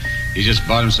kid. He just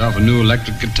bought himself a new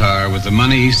electric guitar with the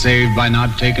money he saved by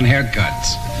not taking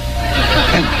haircuts.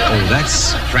 And,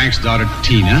 that's Frank's daughter,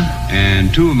 Tina,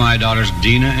 and 2 of my daughters,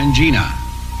 Dina and Gina.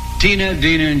 Tina,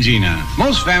 Dina, and Gina.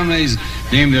 Most families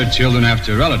name their children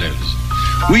after relatives.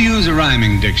 We use a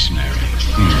rhyming dictionary.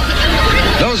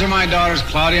 Those are my daughters,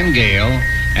 Claudia and Gail,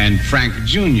 and Frank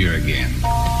Jr. again.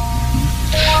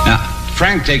 Now,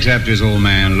 Frank takes after his old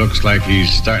man. Looks like he's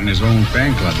starting his own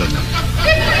fan club, doesn't he?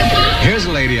 Here's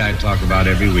a lady I talk about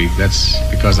every week. That's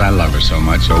because I love her so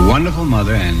much. A wonderful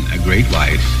mother and a great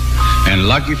wife. And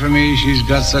lucky for me, she's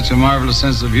got such a marvelous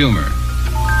sense of humor.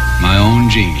 My own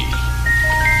Jeannie.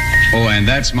 Oh, and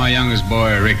that's my youngest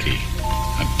boy, Ricky.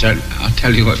 I'll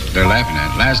tell you what they're laughing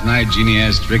at. Last night, Jeannie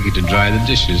asked Ricky to dry the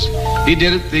dishes. He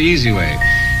did it the easy way.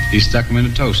 He stuck them in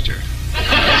a toaster.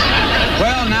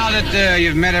 Well, now that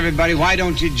you've met everybody, why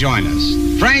don't you join us?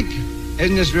 Frank,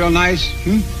 isn't this real nice?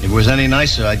 If it was any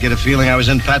nicer, I'd get a feeling I was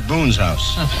in Pat Boone's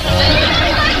house.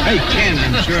 Hey, Ken,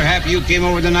 I'm sure happy you came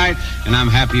over tonight, and I'm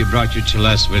happy you brought your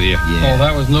Celeste with you. Yeah. Oh,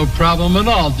 that was no problem at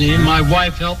all, Dean. My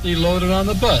wife helped me load it on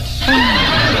the bus.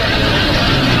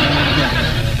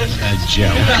 A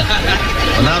joke.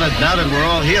 Well, now that we're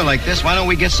all here like this, why don't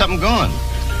we get something going?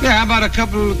 Yeah, how about a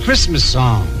couple of Christmas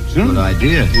songs? Good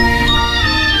idea. There's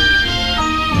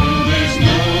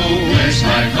no place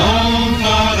like home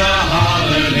for the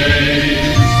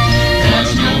holidays.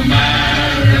 'Cause no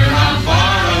matter how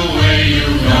far away you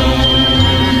go,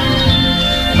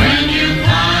 when you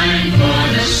pine for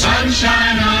the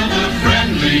sunshine of a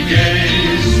friendly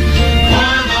gaze,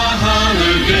 for the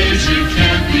holidays you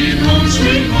can't be home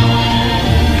sweet home.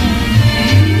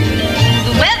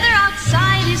 The weather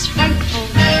outside is frightful,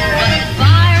 but the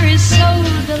fire is so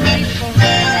delightful.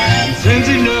 Since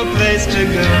there's no place to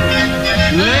go,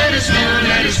 let it snow,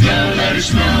 let it snow, let it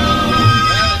snow.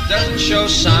 It doesn't show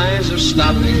signs of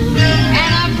stopping.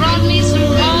 And I brought me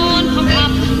some corn for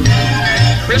popping.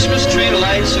 Christmas tree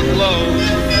lights aglow.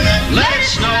 Let it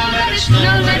snow, let it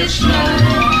snow, let it snow.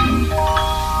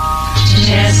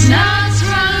 Chestnuts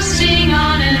roasting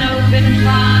on an open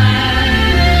fire.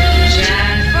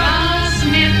 Jack Frost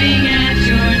nipping at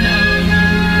your nose.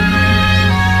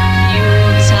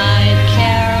 Yuletide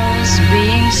carols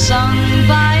being sung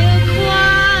by a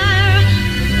choir.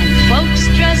 And folks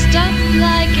dressed up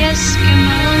like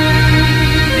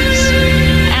Eskimos.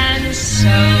 And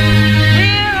so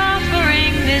we're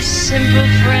offering this simple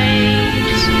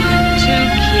phrase to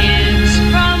kids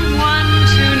from 1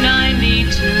 to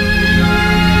 92.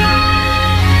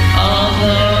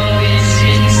 Although it's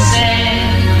been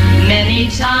said many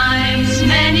times,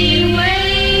 many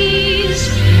ways,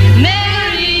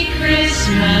 Merry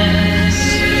Christmas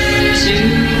to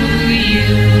you.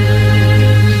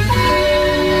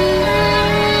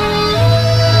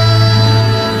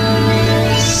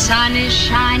 The sun is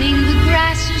shining, the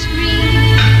grass is green,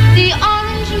 the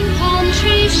orange and palm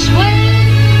trees sway.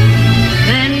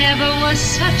 There never was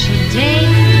such a day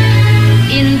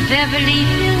in Beverly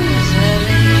Hills,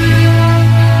 LA.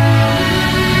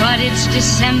 But it's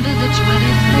December the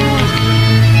 24th,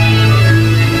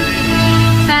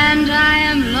 and I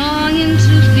am longing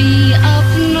to be up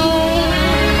north.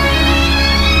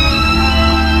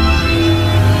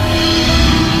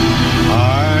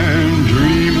 I'm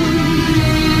dreaming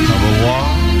of a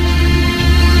warm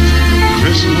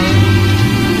Christmas,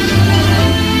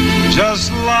 just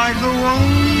like the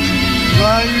one I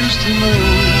used to know,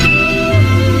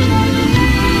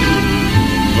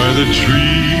 where the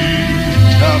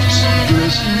treetops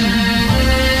glisten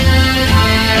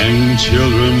and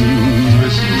children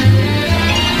listen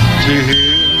to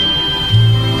hear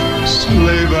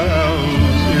sleigh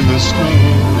bells in the snow.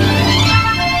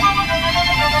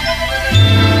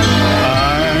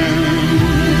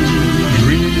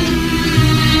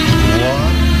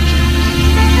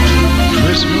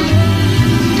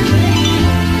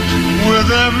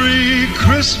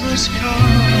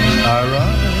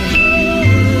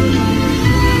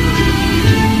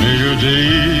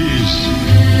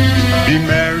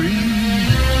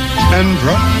 and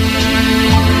bright.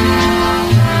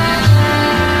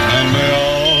 And may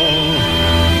all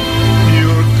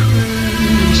your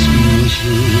Christmases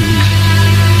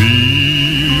be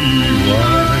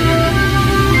white.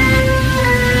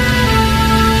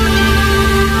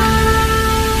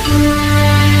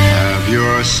 Have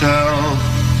yourself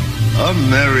a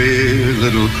merry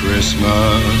little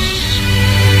Christmas.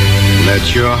 Let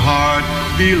your heart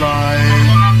be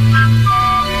light.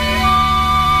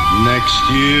 Next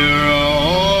year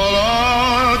all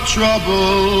our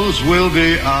troubles will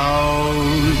be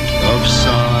out of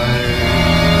sight.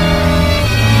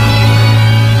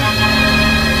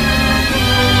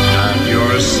 Have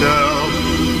yourself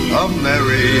a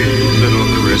merry little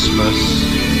Christmas.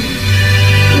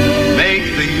 Make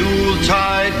the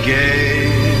Yuletide gay.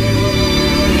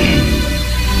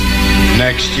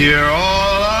 Next year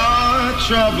all our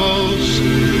troubles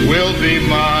will be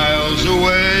miles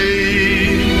away.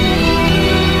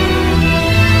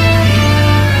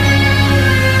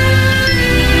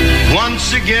 Once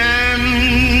again,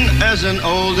 as in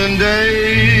olden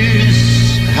days,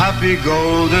 happy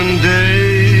golden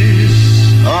days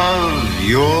of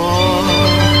yore.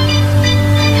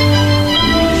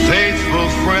 Faithful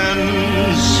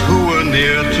friends who were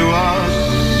near to us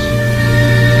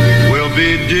will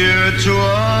be dear to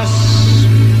us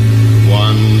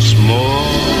once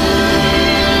more.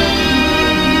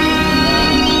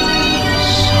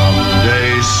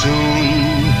 Someday soon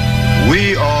we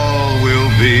all will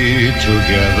be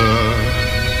together,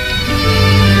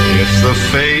 if the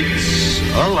fates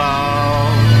allow.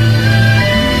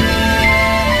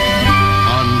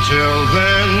 Until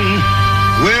then,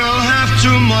 we'll have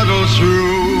to muddle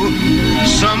through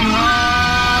somehow.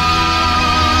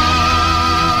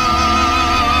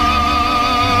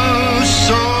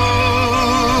 So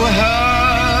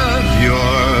have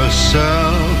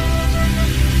yourself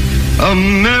a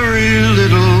merry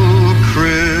little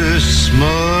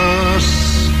Christmas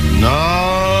now.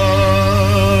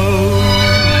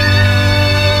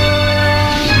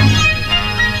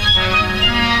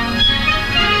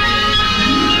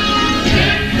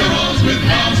 Deck the halls with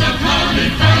boughs of holly,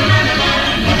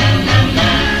 fa-la-la-la-la-la-la-la.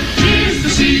 'Tis the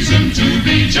season to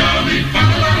be jolly,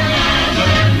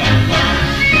 fa-la-la-la-la-la-la.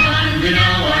 And we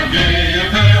now our gay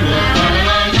apparel,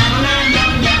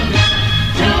 fa-la-la-la-la-la-la.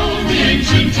 Throw the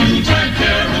ancient Yuletide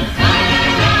carol,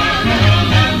 fa-la-la-la-la-la-la.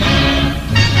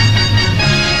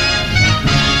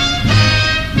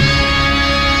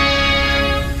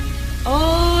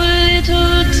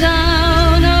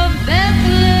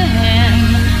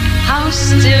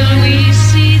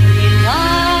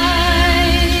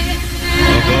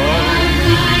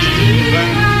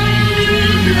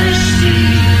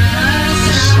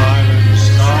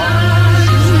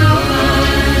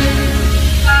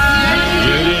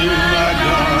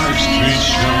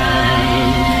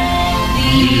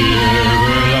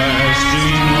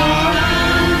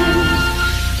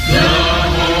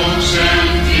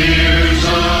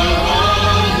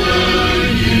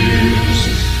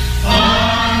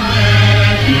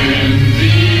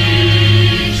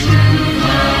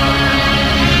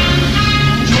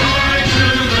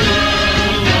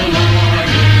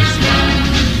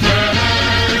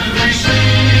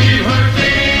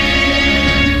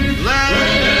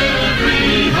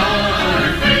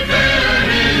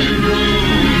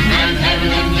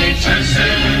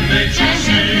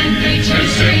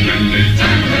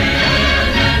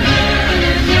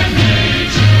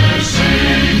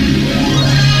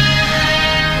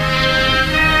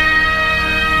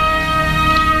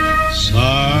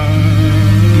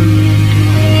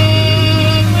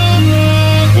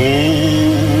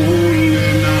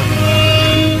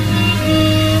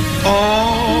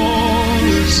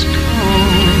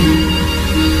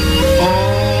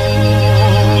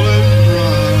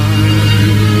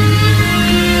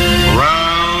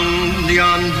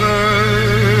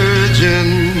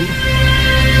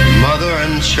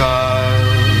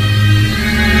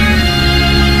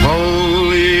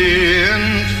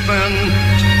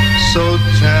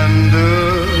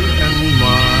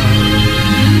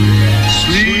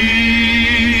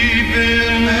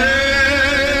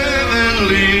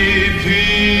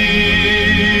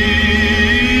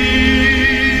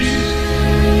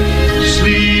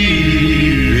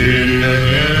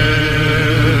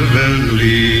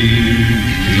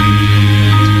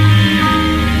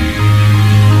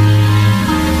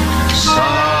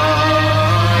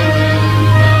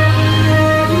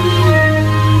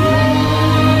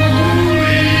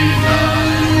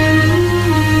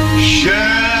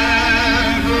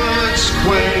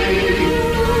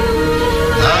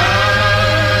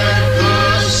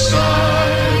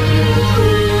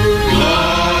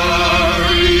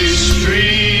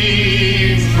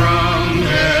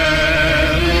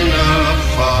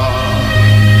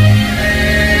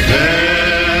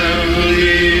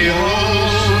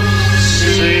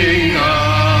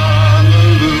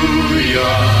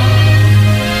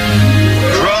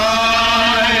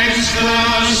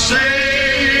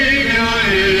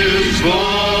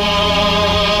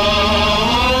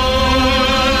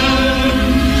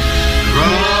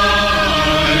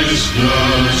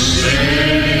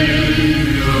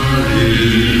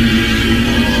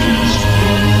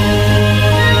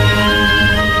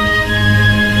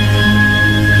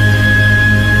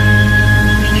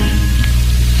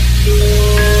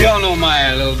 Y'all know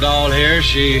my little doll here.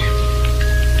 She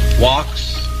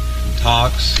walks and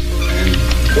talks and...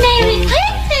 Merry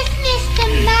Christmas, Mr.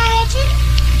 Martin.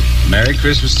 Merry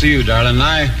Christmas to you, darling.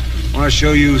 I want to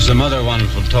show you some other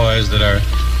wonderful toys that are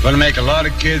going to make a lot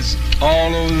of kids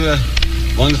all over the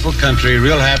wonderful country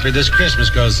real happy this Christmas,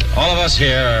 because all of us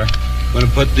here are going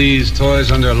to put these toys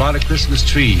under a lot of Christmas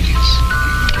trees.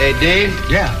 Hey, Dean?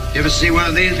 Yeah? You ever see one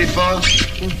of these before?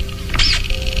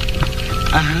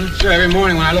 Sure, every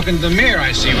morning when I look into the mirror,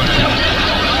 I see one of them.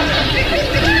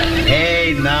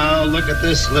 Hey, now, look at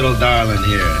this little darling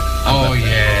here. Oh,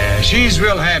 yeah. She's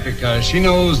real happy because she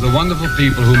knows the wonderful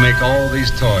people who make all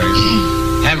these toys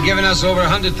have given us over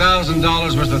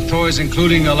 $100,000 worth of toys,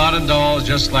 including a lot of dolls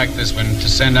just like this one, to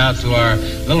send out to our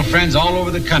little friends all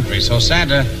over the country. So,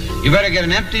 Santa, you better get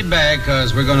an empty bag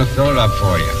because we're going to fill it up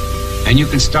for you. And you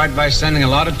can start by sending a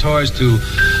lot of toys to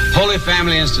Holy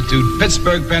Family Institute,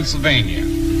 Pittsburgh, Pennsylvania.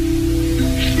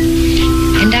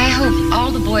 And I hope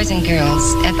all the boys and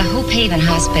girls at the Hope Haven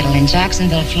Hospital in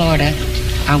Jacksonville, Florida,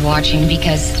 are watching,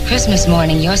 because Christmas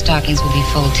morning your stockings will be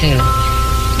full too.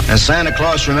 And Santa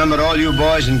Claus remembered all you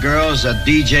boys and girls at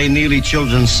DJ Neely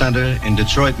Children's Center in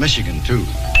Detroit, Michigan, too.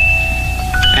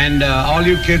 And all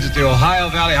you kids at the Ohio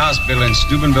Valley Hospital in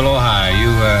Steubenville, Ohio, you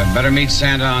better meet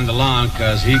Santa on the lawn,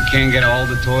 because he can't get all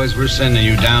the toys we're sending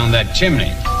you down that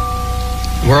chimney.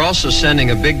 We're also sending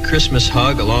a big Christmas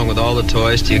hug along with all the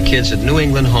toys to your kids at New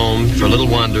England Home for Little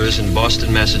Wanderers in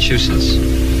Boston, Massachusetts.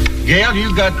 Gail,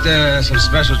 you got some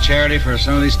special charity for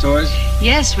some of these toys?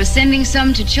 Yes, we're sending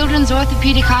some to Children's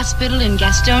Orthopedic Hospital in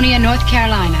Gastonia, North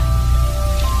Carolina.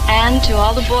 And to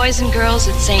all the boys and girls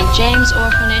at St. James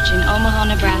Orphanage in Omaha,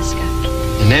 Nebraska.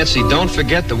 And Nancy, don't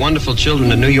forget the wonderful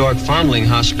children at New York Foundling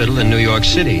Hospital in New York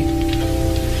City.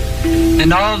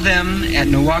 And all of them at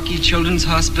Milwaukee Children's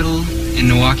Hospital in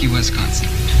Milwaukee, Wisconsin.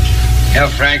 Hell,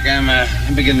 Frank,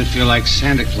 I'm beginning to feel like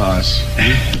Santa Claus.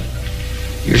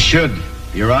 You should.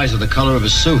 Your eyes are the color of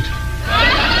his suit.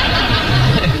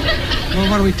 Well,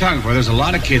 what are we talking for? There's a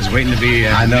lot of kids waiting to be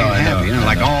I know. You know,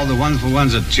 like all the wonderful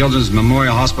ones at Children's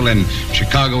Memorial Hospital in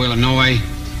Chicago, Illinois.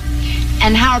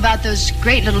 And how about those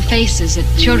great little faces at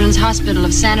Children's Hospital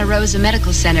of Santa Rosa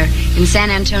Medical Center in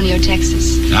San Antonio,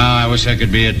 Texas? Oh, I wish I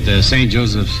could be at St.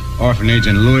 Joseph's Orphanage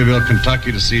in Louisville,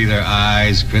 Kentucky to see their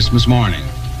eyes Christmas morning.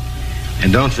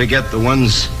 And don't forget the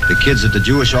kids at the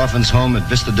Jewish Orphans Home at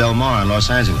Vista Del Mar in Los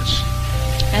Angeles.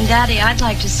 And, Daddy, I'd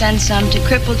like to send some to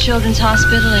Crippled Children's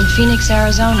Hospital in Phoenix,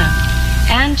 Arizona.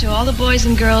 And to all the boys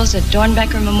and girls at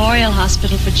Dornbecker Memorial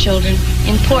Hospital for Children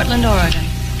in Portland, Oregon.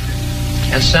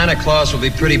 And Santa Claus will be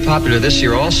pretty popular this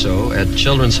year also at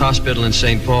Children's Hospital in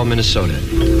St. Paul, Minnesota.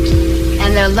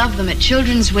 And they'll love them at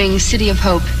Children's Wing City of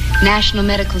Hope National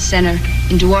Medical Center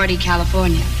in Duarte,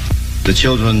 California. The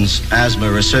Children's Asthma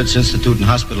Research Institute and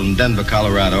Hospital in Denver,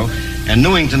 Colorado, and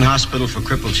Newington Hospital for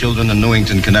Crippled Children in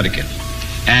Newington, Connecticut.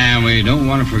 And we don't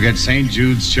want to forget St.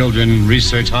 Jude's Children's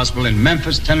Research Hospital in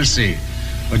Memphis, Tennessee.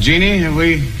 Well, Jeannie, have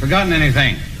we forgotten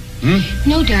anything?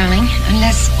 No, darling,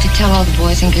 unless to tell all the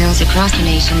boys and girls across the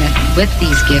nation that with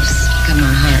these gifts come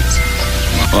our hearts.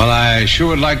 Well, I sure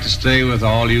would like to stay with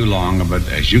all you longer, but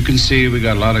as you can see, we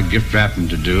got a lot of gift wrapping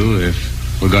to do if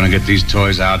we're going to get these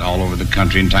toys out all over the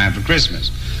country in time for Christmas.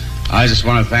 I just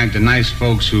want to thank the nice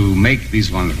folks who make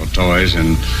these wonderful toys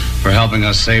and for helping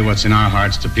us say what's in our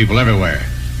hearts to people everywhere.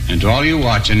 And to all you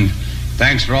watching,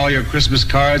 thanks for all your Christmas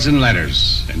cards and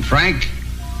letters. And Frank,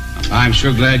 I'm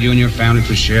sure glad you and your family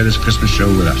could share this Christmas show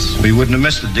with us. We wouldn't have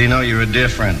missed it, Dino. You're a dear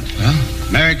friend. Well,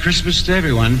 Merry Christmas to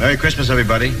everyone. Merry Christmas,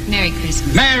 everybody. Merry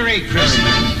Christmas. Merry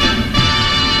Christmas.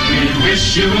 We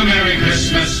wish you a Merry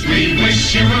Christmas. We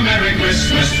wish you a Merry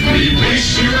Christmas. We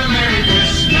wish you a Merry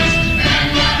Christmas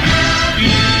and a Happy New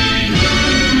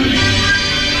Year.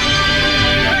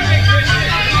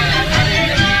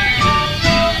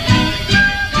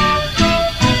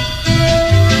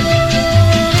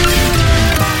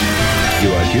 You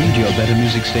are tuned to your better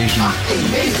music station.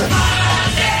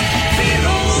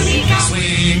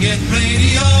 Swing it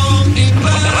radio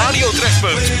Radio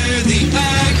Trefpunt.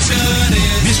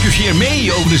 Discussieer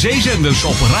mee over de zeezenders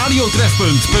op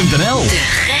radiotrefpunt.nl.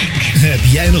 Heb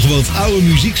jij nog wat oude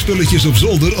muziekspulletjes op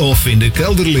zolder of in de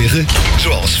kelder liggen?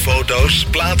 Zoals foto's,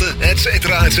 platen,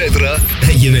 etcetera, etcetera.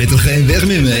 En je weet er geen weg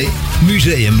meer mee?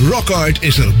 Museum Rock Art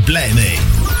is er blij mee.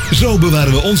 Zo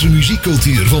bewaren we onze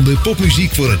muziekcultuur van de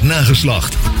popmuziek voor het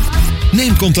nageslacht.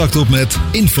 Neem contact op met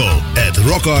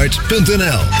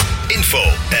info@rockart.nl.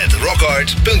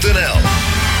 info@rockhard.nl.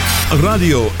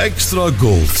 Radio Extra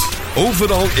Gold.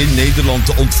 Overal in Nederland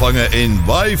te ontvangen in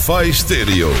wifi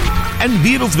stereo. En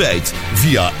wereldwijd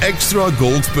via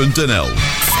extragold.nl.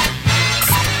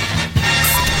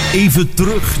 Even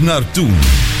terug naar toen.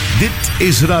 Dit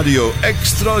is Radio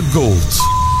Extra Gold.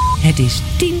 Het is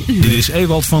 10 uur. Dit is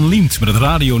Ewald van Liemt met het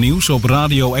radionieuws op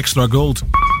Radio Extra Gold.